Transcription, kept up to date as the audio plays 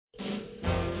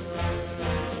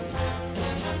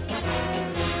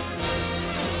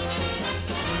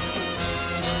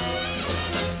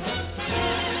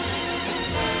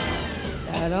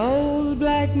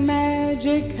black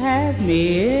magic has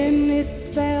me in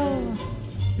its spell.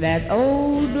 That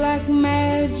old black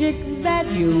magic that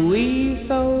you weave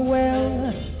so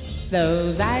well.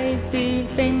 Those icy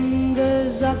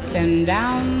fingers up and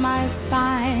down my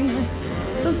spine.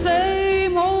 The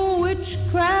same old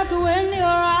witchcraft when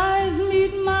your eyes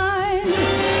meet mine.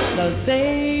 The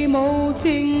same old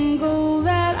tingle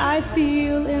that I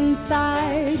feel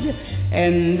inside.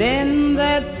 And then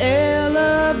that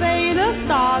elevator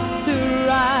starts to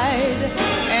ride.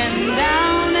 And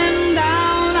down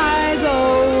I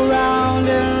go, round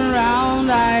and round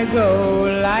I go,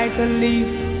 like a leaf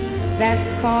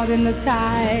that's caught in the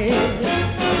tide.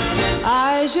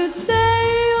 I should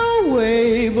stay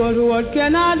away, but what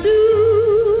can I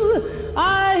do?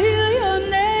 I hear your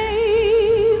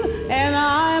name, and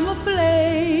I'm a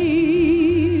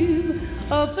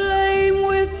flame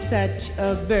with such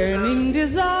a burning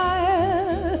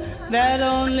desire that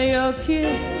only a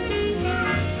kiss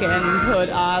can put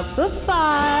out the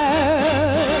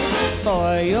fire.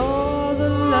 For you're the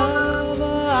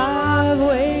lover I've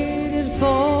waited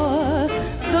for,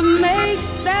 the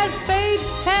mate that fate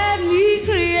had me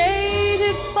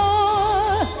created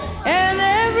for. And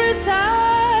every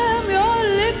time your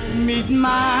lips meet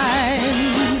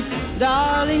mine,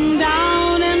 darling,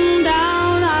 down and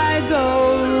down I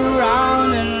go,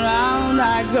 round and round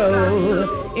I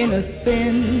go, in a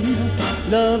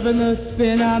spin, love in the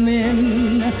spin I'm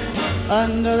in,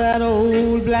 under that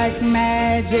old black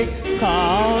magic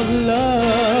called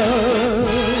love.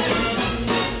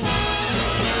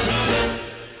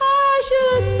 I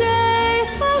should stay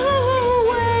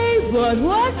away, but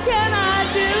what can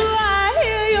I do? I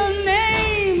hear your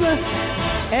name,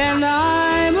 and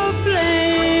I'm a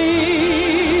flame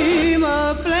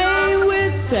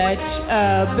with such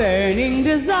a burning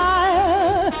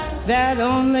desire that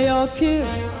only your kiss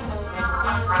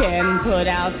can put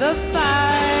out the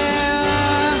fire.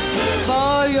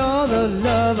 For you're the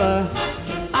lover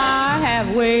I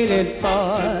have waited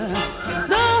for,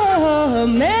 the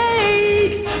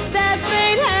mate that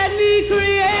fate had me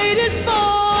created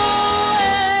for.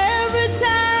 Every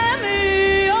time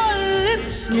your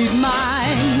lips meet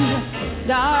mine,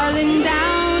 darling,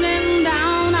 down and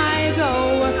down I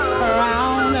go,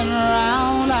 round and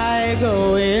round I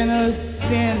go, in a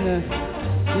spin,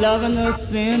 loving the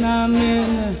spin I'm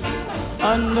in,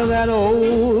 under that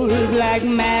old black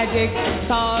magic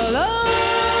called love.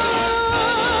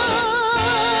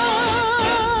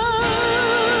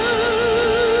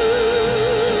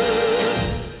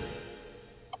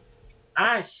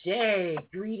 Ashe,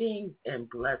 greetings and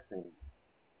blessings.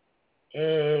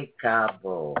 Hey,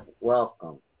 Cabo,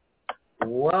 welcome.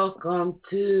 Welcome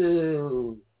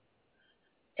to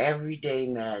Everyday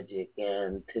Magic.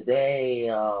 And today,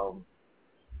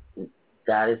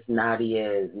 Goddess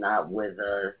Nadia is not with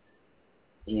us.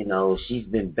 You know, she's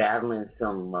been battling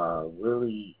some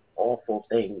really awful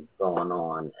things going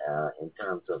on in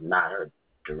terms of not her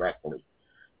directly,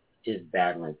 just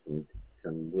battling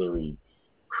some really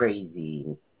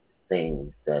crazy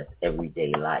things that's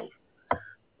everyday life.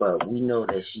 But we know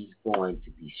that she's going to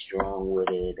be strong with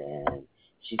it, and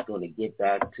she's going to get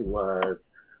back to us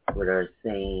with her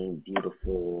same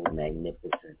beautiful,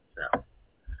 magnificent self.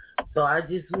 So I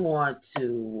just want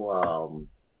to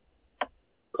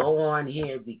go on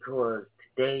here because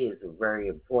today is a very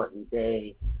important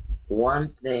day. One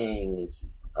thing is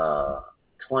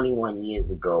 21 years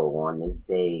ago on this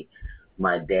day,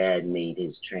 my dad made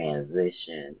his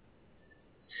transition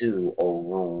to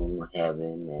Orun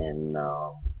heaven, and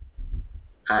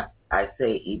I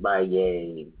say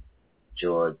Ibaye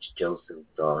George Joseph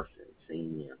Dawson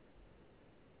Sr.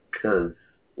 because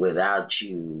without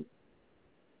you,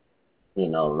 you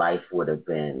know, life would have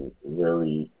been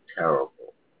really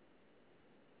terrible,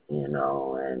 you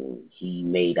know, and he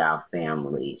made our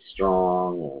family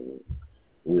strong, and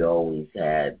we always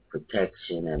had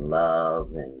protection and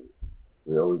love, and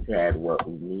we always had what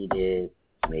we needed,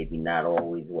 maybe not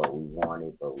always what we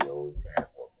wanted, but we always had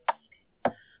what we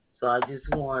needed. So I just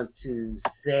want to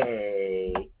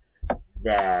say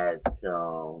that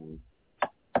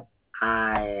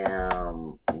I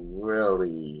am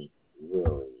really,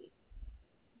 really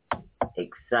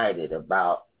excited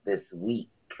about this week,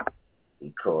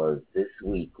 because this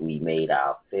week we made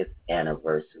our 5th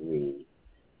anniversary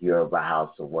Yoru'ba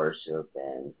House of Worship,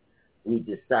 and we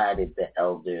decided, the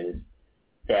elders,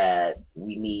 that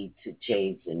we need to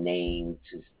change the name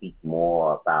to speak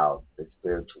more about the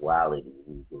spirituality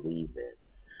we believe in.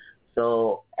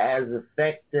 So as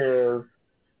effective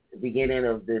the beginning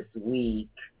of this week,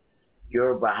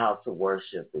 Yoru'ba House of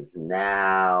Worship is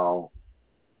now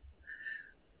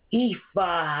Ifa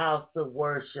House of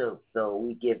Worship. So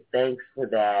we give thanks for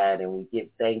that, and we give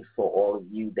thanks for all of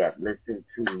you that listen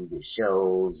to the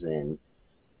shows and,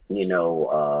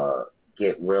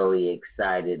 get really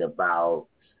excited about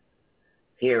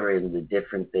hearing the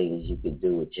different things you can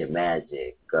do with your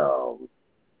magic.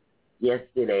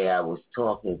 Yesterday I was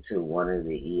talking to one of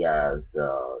the Iyas,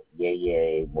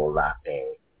 Yeye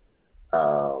Molake,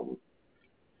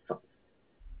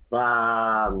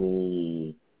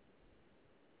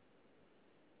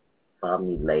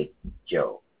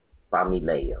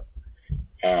 Famileo,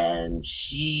 and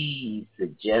she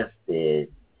suggested,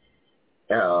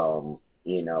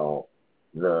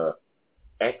 the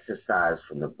exercise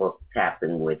from the book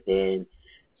Tapping Within.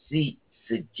 She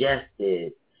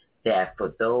suggested that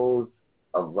for those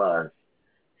of us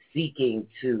seeking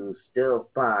to still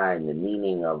find the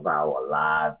meaning of our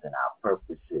lives and our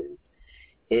purposes,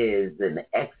 is an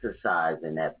exercise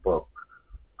in that book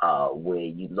where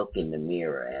you look in the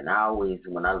mirror. And I always,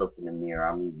 when I look in the mirror,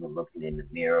 I'm either looking in the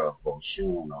mirror of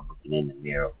Oshun or looking in the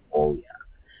mirror of Oya.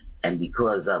 And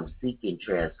because I'm seeking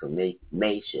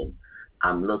transformation,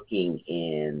 I'm looking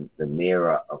in the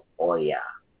mirror of Oya,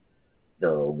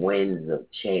 the winds of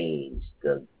change,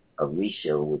 the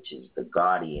Orisha, which is the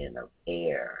guardian of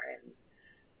air, and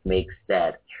makes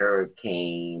that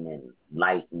hurricane and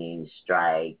lightning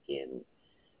strike, and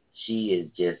she is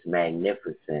just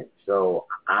magnificent. So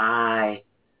I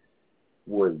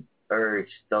would urge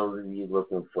those of you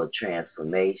looking for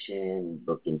transformation,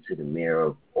 look into the mirror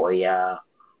of Oya.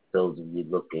 Those of you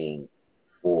looking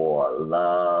for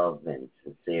love and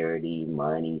sincerity,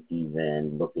 money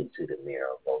even, look into the mirror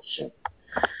of Oshun.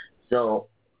 So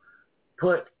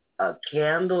put a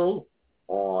candle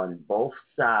on both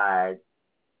sides,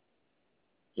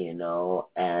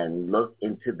 and look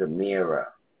into the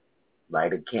mirror.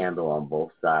 Light a candle on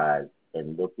both sides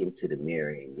and look into the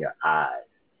mirror in your eyes,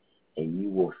 and you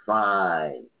will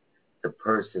find the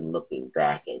person looking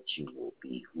back at you will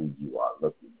be who you are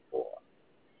looking for.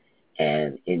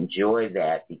 And enjoy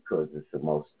that, because it's the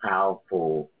most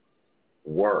powerful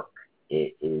work.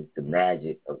 It is the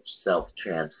magic of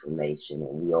self-transformation,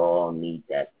 and we all need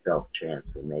that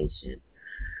self-transformation.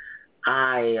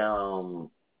 I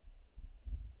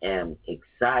am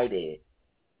excited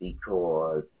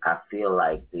because I feel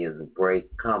like there's a break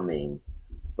coming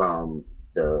from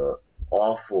the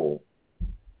awful,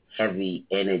 heavy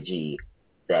energy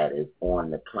that is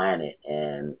on the planet,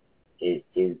 and it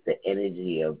is the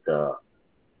energy of the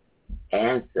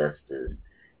ancestors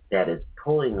that is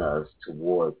pulling us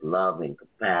towards love and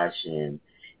compassion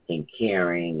and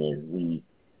caring. As we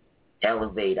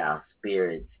elevate our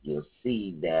spirits, you'll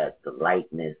see that the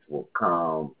lightness will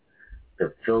come,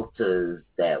 the filters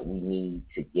that we need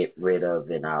to get rid of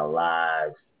in our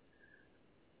lives,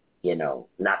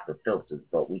 not the filters,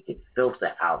 but we can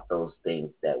filter out those things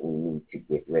that we need to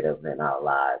get rid of in our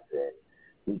lives, and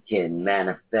we can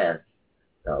manifest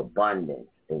the abundance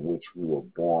in which we were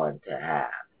born to have.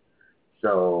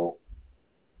 So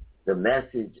the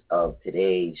message of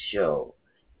today's show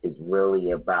is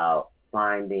really about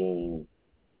finding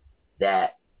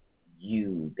that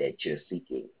you that you're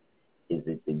seeking. Is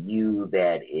it the you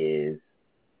that is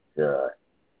the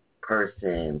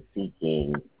person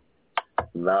seeking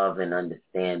love and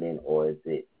understanding, or is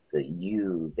it the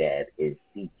you that is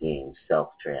seeking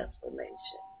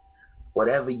self-transformation?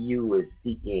 Whatever you is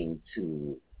seeking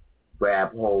to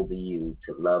grab hold of you,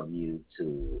 to love you,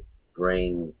 to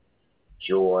bring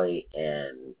joy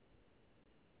and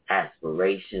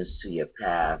aspirations to your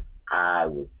path, I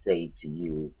would say to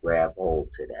you, grab hold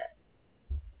to that,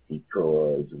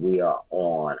 because we are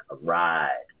on a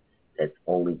ride that's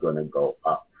only going to go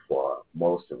up for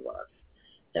most of us.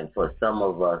 And for some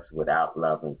of us, without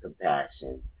love and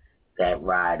compassion, that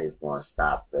ride is going to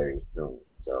stop very soon.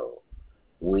 So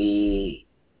we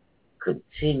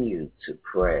continue to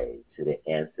pray to the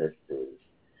ancestors,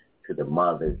 to the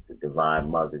mothers, the divine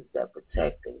mothers that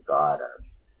protect and guard us,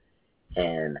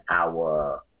 and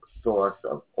our source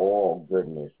of all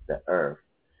goodness, the earth,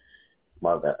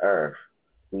 Mother Earth.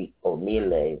 We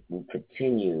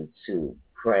continue to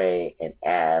pray and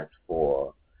ask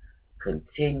for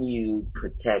continued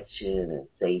protection and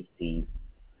safety,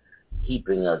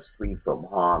 keeping us free from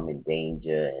harm and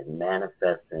danger, and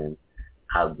manifesting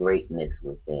our greatness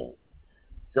within.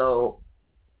 So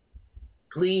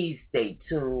please stay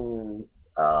tuned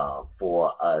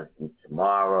for us. And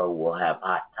tomorrow we'll have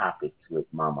Hot Topics with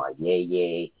Mama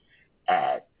Yeye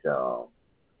at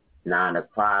 9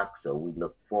 o'clock. So we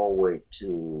look forward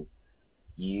to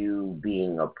you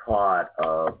being a part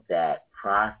of that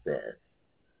process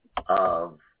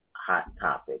of Hot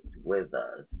Topics with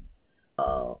us.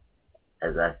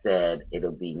 as I said,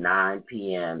 it'll be 9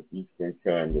 p.m. Eastern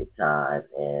Standard Time,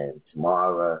 and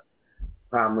tomorrow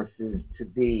promises to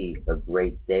be a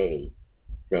great day,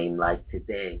 same like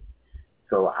today.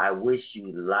 So I wish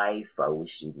you life, I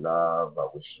wish you love, I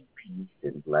wish you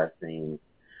peace and blessings.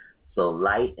 So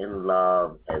light and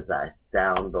love as I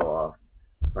sound off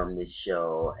from this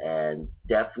show, and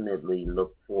definitely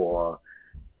look for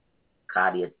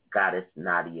Goddess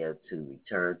Nadia to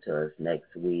return to us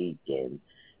next week, and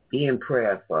be in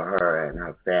prayer for her and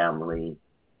her family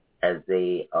as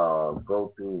they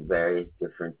go through various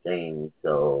different things.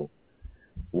 So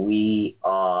we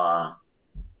are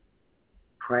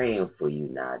praying for you,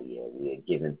 Nadia. We are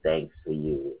giving thanks for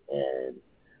you, and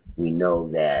we know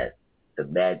that the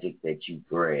magic that you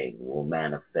bring will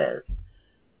manifest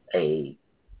a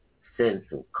sense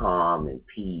of calm and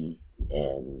peace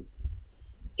and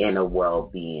inner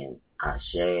well-being.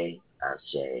 Ashe,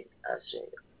 ashe, ashe.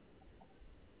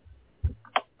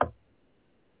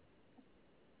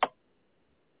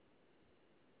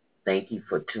 Thank you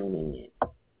for tuning in.